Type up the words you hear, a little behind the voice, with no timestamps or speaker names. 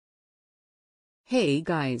Hey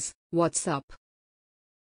guys, what's up?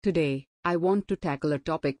 Today, I want to tackle a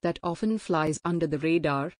topic that often flies under the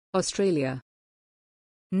radar: Australia.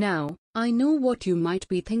 Now, I know what you might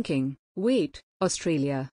be thinking. Wait,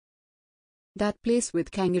 Australia? That place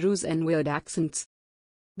with kangaroos and weird accents?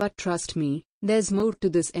 But trust me, there's more to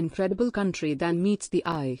this incredible country than meets the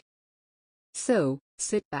eye. So,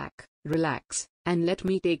 sit back, relax, and let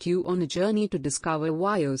me take you on a journey to discover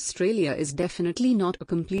why Australia is definitely not a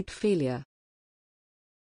complete failure.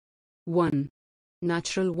 1.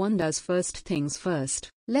 Natural wonders. First things first,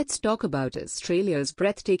 let's talk about Australia's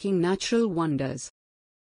breathtaking natural wonders.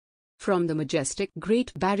 From the majestic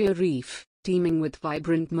Great Barrier Reef, teeming with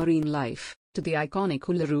vibrant marine life, to the iconic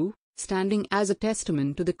Uluru, standing as a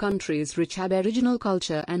testament to the country's rich Aboriginal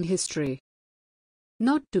culture and history.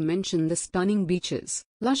 Not to mention the stunning beaches,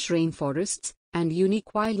 lush rainforests, and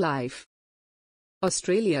unique wildlife.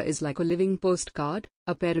 Australia is like a living postcard,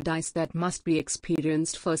 a paradise that must be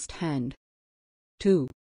experienced firsthand. 2.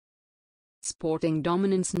 Sporting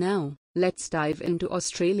dominance. Now, let's dive into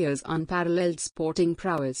Australia's unparalleled sporting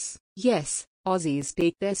prowess. Yes, Aussies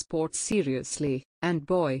take their sports seriously, and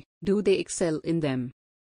boy, do they excel in them.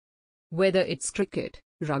 Whether it's cricket,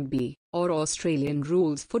 rugby, or Australian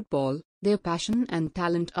rules football, their passion and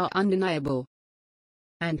talent are undeniable.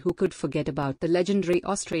 And who could forget about the legendary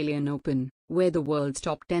Australian Open, where the world's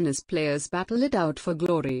top tennis players battle it out for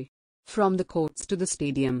glory? From the courts to the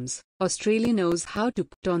stadiums, Australia knows how to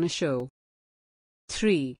put on a show.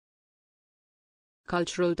 3.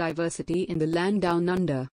 Cultural diversity. In the land down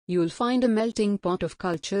under, you'll find a melting pot of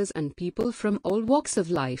cultures and people from all walks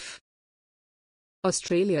of life.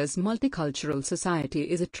 Australia's multicultural society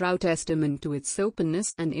is a true testament to its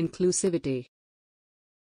openness and inclusivity.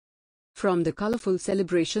 From the colourful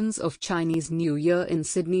celebrations of Chinese New Year in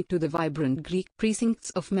Sydney to the vibrant Greek precincts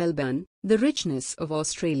of Melbourne, the richness of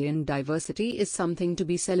Australian diversity is something to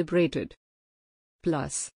be celebrated.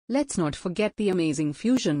 Plus, let's not forget the amazing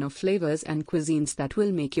fusion of flavours and cuisines that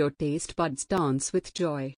will make your taste buds dance with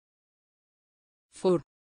joy. 4.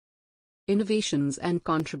 Innovations and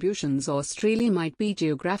contributions. Australia might be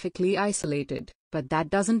geographically isolated, but that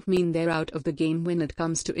doesn't mean they're out of the game when it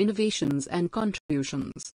comes to innovations and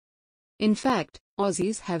contributions. In fact,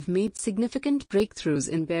 Aussies have made significant breakthroughs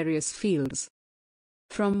in various fields.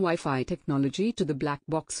 From Wi-Fi technology to the black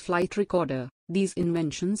box flight recorder, these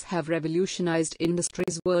inventions have revolutionized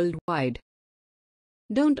industries worldwide.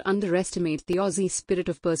 Don't underestimate the Aussie spirit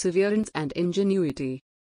of perseverance and ingenuity.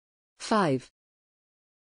 5.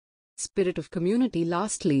 Spirit of community.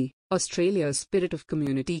 Lastly, Australia's spirit of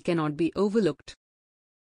community cannot be overlooked.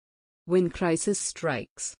 When crisis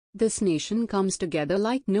strikes, this nation comes together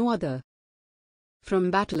like no other.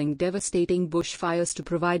 From battling devastating bushfires to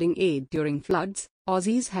providing aid during floods,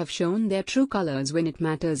 Aussies have shown their true colours when it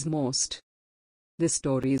matters most. The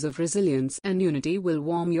stories of resilience and unity will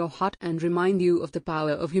warm your heart and remind you of the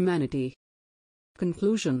power of humanity.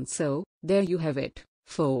 Conclusion. So, there you have it,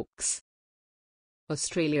 folks.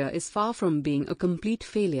 Australia is far from being a complete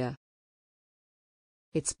failure.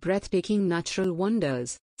 Its breathtaking natural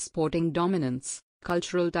wonders, sporting dominance,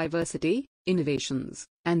 cultural diversity, innovations,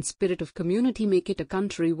 and spirit of community make it a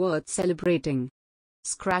country worth celebrating.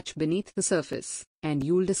 Scratch beneath the surface, and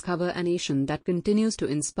you'll discover a nation that continues to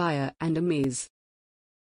inspire and amaze.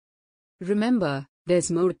 Remember, there's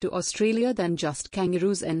more to Australia than just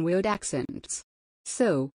kangaroos and weird accents.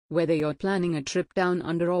 So, whether you're planning a trip down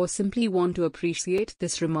under or simply want to appreciate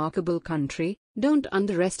this remarkable country, don't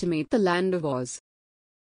underestimate the land of Oz.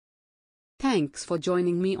 Thanks for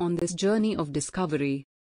joining me on this journey of discovery.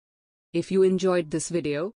 If you enjoyed this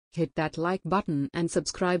video, hit that like button and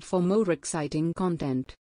subscribe for more exciting content.